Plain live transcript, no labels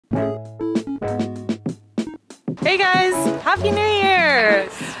Hey guys, Happy New Year!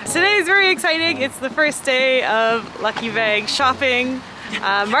 Today is very exciting. It's the first day of Lucky Bag shopping.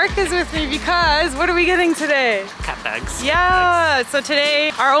 Mark is with me because what are we getting today? Cat bags. Yeah, so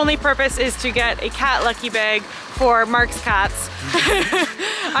today our only purpose is to get a cat lucky bag for Mark's cats.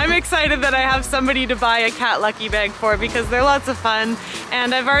 I'm excited that I have somebody to buy a cat lucky bag for because they're lots of fun,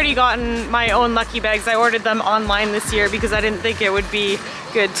 and I've already gotten my own lucky bags. I ordered them online this year because I didn't think it would be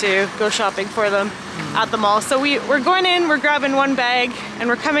good to go shopping for them at the mall. So we're going in, we're grabbing one bag, and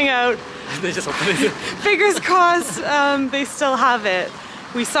we're coming out. They just opened it. Fingers crossed they still have it.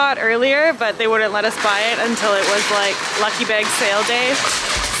 We saw it earlier, but they wouldn't let us buy it until it was like Lucky Bag sale day.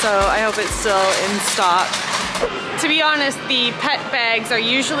 So I hope it's still in stock. To be honest, the pet bags are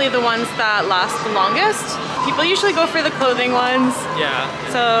usually the ones that last the longest. People usually go for the clothing ones. Yeah.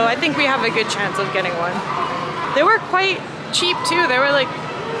 So I think we have a good chance of getting one. They were quite cheap too. They were like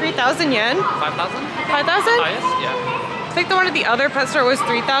 3,000 yen. 5,000? 5,000? Highest? Yeah. I think the one at the other pet store was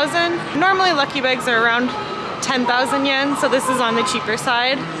 3,000. Normally Lucky Bags are around 10,000 yen, so this is on the cheaper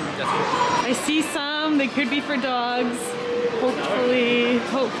side. I see some. They could be for dogs. Hopefully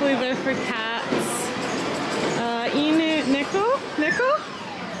they're for cats. Ine, neko? Neko?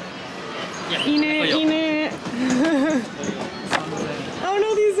 Yeah. Ine. Oh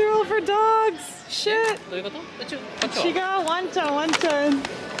no, these are all for dogs. Shit. Chiga, wanchan.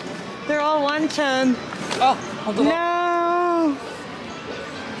 They're all wanchan. Oh, no.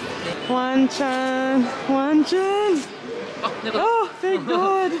 Wanchan. Oh, thank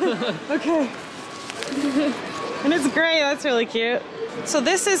God. Okay. And it's gray, that's really cute. So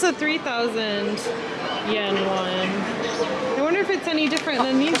this is a 3,000 yen one. I wonder if it's any different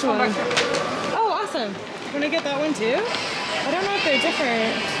than these ones. Oh, awesome. Want to get that one too? I don't know if they're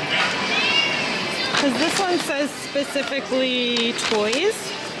different. Because this one says specifically toys.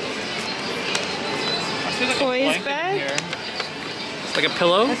 Toys bag. It's like a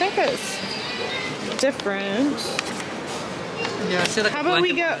pillow? I think it's different. Yeah, I see like how about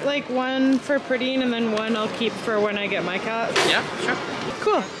we get like one for Purin and then one I'll keep for when I get my cat? Yeah, sure.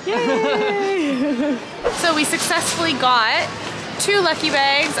 Cool. Yay! So we successfully got 2 lucky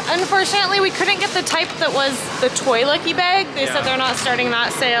bags. Unfortunately, we couldn't get the type that was the toy lucky bag. They said they're not starting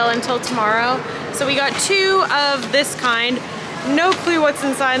that sale until tomorrow. So we got 2 of this kind. No clue what's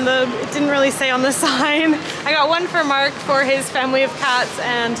inside them. It didn't really say on the sign. I got one for Mark for his family of cats,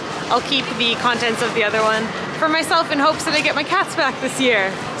 and I'll keep the contents of the other one for myself in hopes that I get my cats back this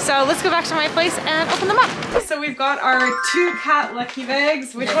year. So let's go back to my place and open them up. So we've got our 2 cat lucky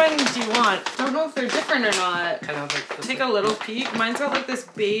bags. Which one do you want? Don't know if they're different or not. Kind of like Take a little peek. Mine's got like this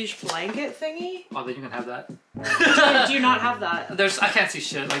beige blanket thingy. Oh, then you can have that. Do you not have that? I can't see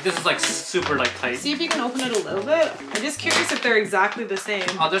shit. Like this is like super like tight. See if you can open it a little bit. I'm just curious if they're exactly the same.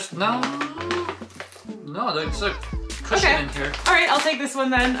 Oh, there's no, there's a cushion in here. All right, I'll take this one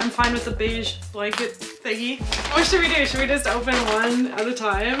then. I'm fine with the beige blanket thingy. What should we do? Should we just open one at a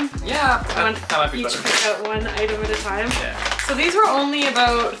time? Yeah, that might be each better. pick out one item at a time. Yeah. So these were only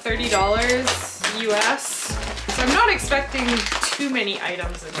about $30 US. So I'm not expecting too many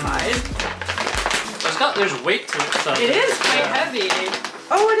items inside. There's weight to it. So It is quite heavy.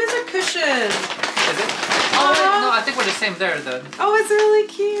 Oh, it is a cushion. Is it? Oh, no, I think we're the same there then. Oh, it's really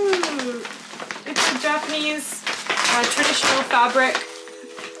cute. It's a Japanese traditional fabric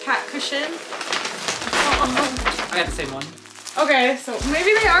cat cushion. I got the same one. Okay, so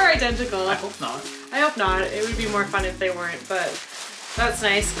maybe they are identical. I hope not. I hope not. It would be more fun if they weren't, but that's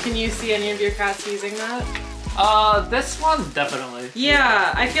nice. Can you see any of your cats using that? This one definitely.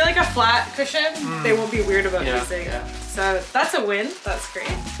 Yeah, I feel like a flat cushion, they won't be weird about using. Yeah. So that's a win. That's great.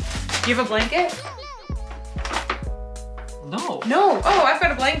 Do you have a blanket? No. No. Oh, I've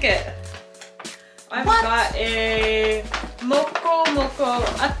got a blanket. I've got a Moko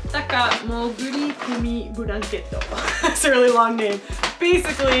Attaka Moguri Kumi Blanketo. That's a really long name.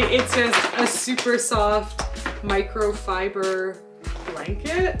 Basically, it's just a super soft microfiber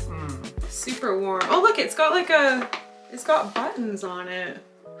blanket. Super warm. Oh look, it's got like it's got buttons on it.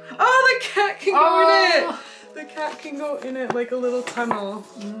 Oh, the cat can go in it. The cat can go in it like a little tunnel.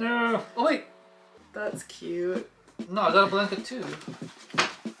 No. Oh wait. That's cute. No, I got a blanket too.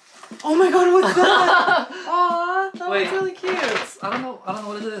 Oh my God, what's that? Aw, that was really cute. I don't know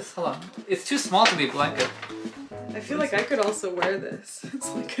what it is. Hold on. It's too small to be a blanket. I feel like I could also wear this. It's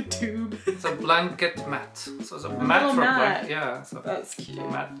like a tube. It's a blanket mat. So it's a mat little for a mat. blanket. Yeah. So That's cute.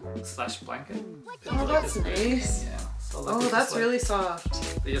 Mat / blanket. Oh, that's nice. Yeah. So Oh, that's really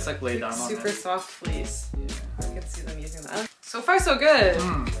soft. They just like lay down on Super it. soft fleece. Yeah. I can see them using that. So far, so good.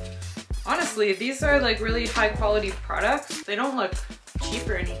 Honestly, these are like really high quality products. They don't look cheap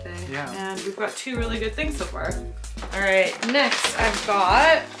or anything. Yeah. And we've got 2 really good things so far. All right, next I've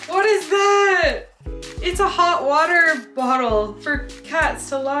got, what is that? It's a hot water bottle for cats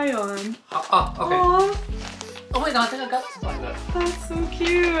to lie on. Oh, okay. Aww, Oh wait, no, I think I got something like that. that's so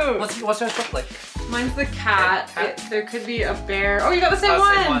cute. What's your shop like? Mine's the cat. Cat? There could be a bear. Oh, you got the same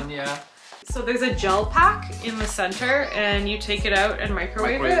one. Same one, yeah. So there's a gel pack in the center and you take it out and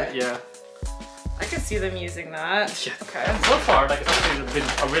microwave it. Yeah. I could see them using that. Yeah. Okay. So far, like, it's actually been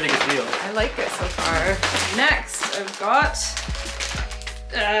a really good deal. I like it so far. Next, I've got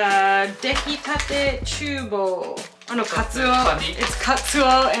Dekitate Chubo. Oh no, katsuo. Kani. It's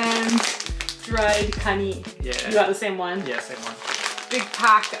katsuo and dried kani. Yeah. You got the same one? Yeah, same one. Big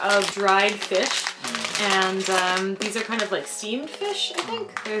pack of dried fish. And these are kind of like steamed fish, I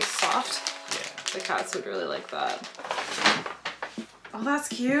think. They're soft. Yeah. The cats would really like that. Oh, that's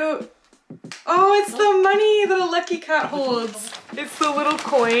cute. Oh, it's the money that a lucky cat holds. It's the little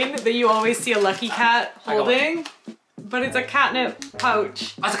coin that you always see a lucky cat holding, but it's a catnip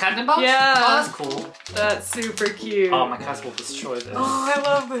pouch. Oh, it's a catnip pouch? Yeah. Oh, that's cool. That's super cute. Oh, my cats will destroy this. Oh, I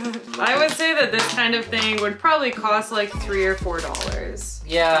love it. I would say that this kind of thing would probably cost like $3 or $4.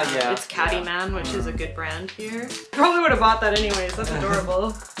 Yeah, yeah. It's Caddyman, which is a good brand here. Probably would have bought that anyways. That's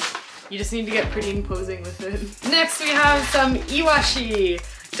adorable. You just need to get pretty imposing with it. Next, we have some iwashi.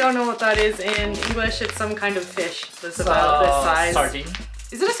 Don't know what that is in English. It's some kind of fish that's about this size. Sardine.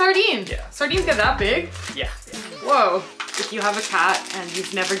 Is it a sardine? Yeah. Sardines get that big? Yeah. Whoa. If you have a cat and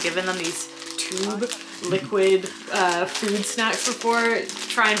you've never given them these tube liquid food snacks before,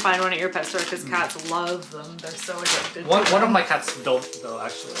 try and find one at your pet store because cats love them. They're so addicted. One of my cats don't though,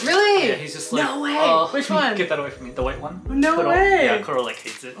 actually. Really? Yeah, he's just like, no way. Which one? Get that away from me. The white one. No Kuro. way. Yeah, Kuro like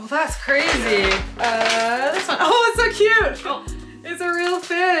hates it. Oh, that's crazy. This one. Oh, it's so cute. Oh. It's a real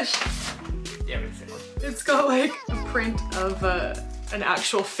fish. Yeah, it's the same one. It's got like a print of an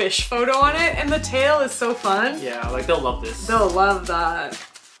actual fish photo on it, and the tail is so fun. Yeah, like they'll love this. They'll love that.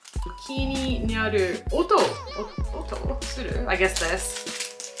 Kini nyaru oto. Oto suru. I guess this.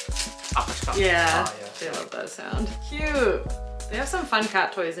 Yeah, Oh, yeah. they love that sound. Cute. They have some fun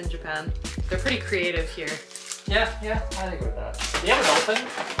cat toys in Japan. They're pretty creative here. Yeah, I agree with that. Do you have an elephant?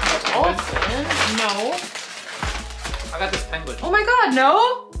 Dolphin? No. I got this penguin. Oh my god,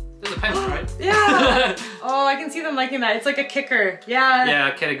 no? There's a penguin, right? Yeah. Oh, I can see them liking that. It's like a kicker. Yeah.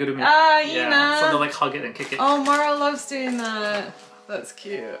 Yeah, Keregurumi. Yeah. So they'll like hug it and kick it. Oh, Mara loves doing that. That's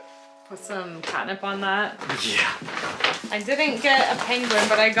cute. Put some catnip on that. Yeah. I didn't get a penguin,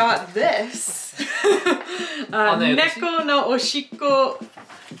 but I got this. Neko no oshiko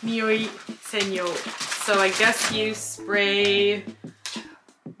nioi senyo. So I guess you spray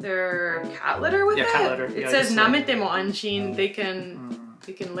their cat litter with it? Yeah, cat litter. It Yeah, says just like- namete mo anshin. They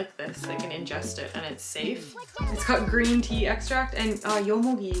can lick this, they can ingest it, and it's safe. It's got green tea extract and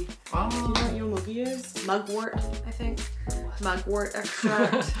yomogi. Do you know what yomogi is? Mugwort, I think. Mugwort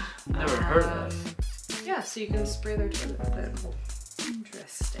extract. Never heard of that. Yeah, so you can spray their toilet with it.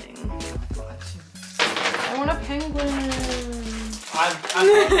 Interesting. I want a penguin.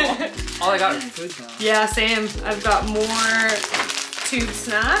 All I got is food now. Yeah, same. I've got more tube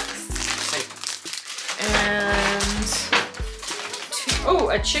snacks. And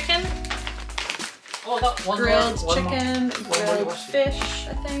a chicken. Oh, I got one Grilled more, chicken, grilled iwashi. fish,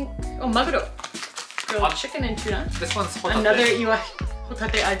 I think. Oh, maguro. Grilled chicken and tuna. This one's hotate. Another iwashi.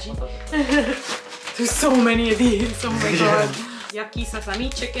 Hotate aji. There's so many of these. Oh my god. Yaki sasami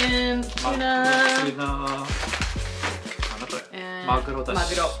chicken, tuna. And Maguro.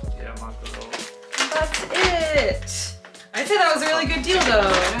 maguro. Yeah, maguro. And that's it. I'd say that was a really good deal though.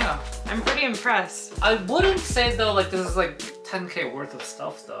 Yeah. I'm pretty impressed. I wouldn't say though, like this is like 10K worth of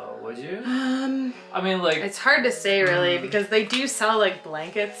stuff though, would you? I mean, like It's hard to say really because they do sell like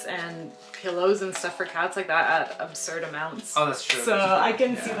blankets and pillows and stuff for cats like that at absurd amounts. Oh, that's true. So I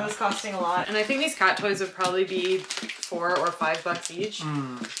can see Yeah. those costing a lot. And I think these cat toys would probably be $4 or $5 each.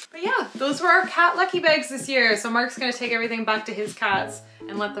 But yeah, those were our cat lucky bags this year. So Mark's gonna take everything back to his cats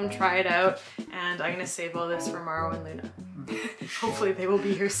and let them try it out. And I'm gonna save all this for Maro and Luna. Hopefully they will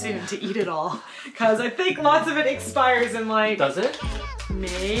be here soon to eat it all. Cause I think lots of it expires in like Does it?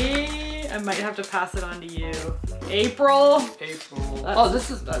 May. I might have to pass it on to you. April. Oh, this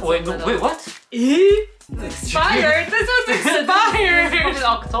is. Wait, no, wait, what? It's expired. This one's expired. It's in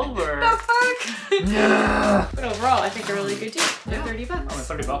October. The fuck? Yeah. But overall, I think a really good deal. They're $30. I mean,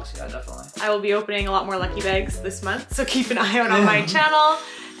 $30, yeah, definitely. I will be opening a lot more lucky bags this month, so keep an eye out on my channel.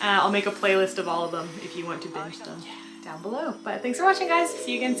 I'll make a playlist of all of them if you want to binge them down below. But thanks for watching, guys.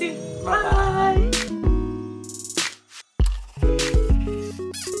 See you again soon. Bye.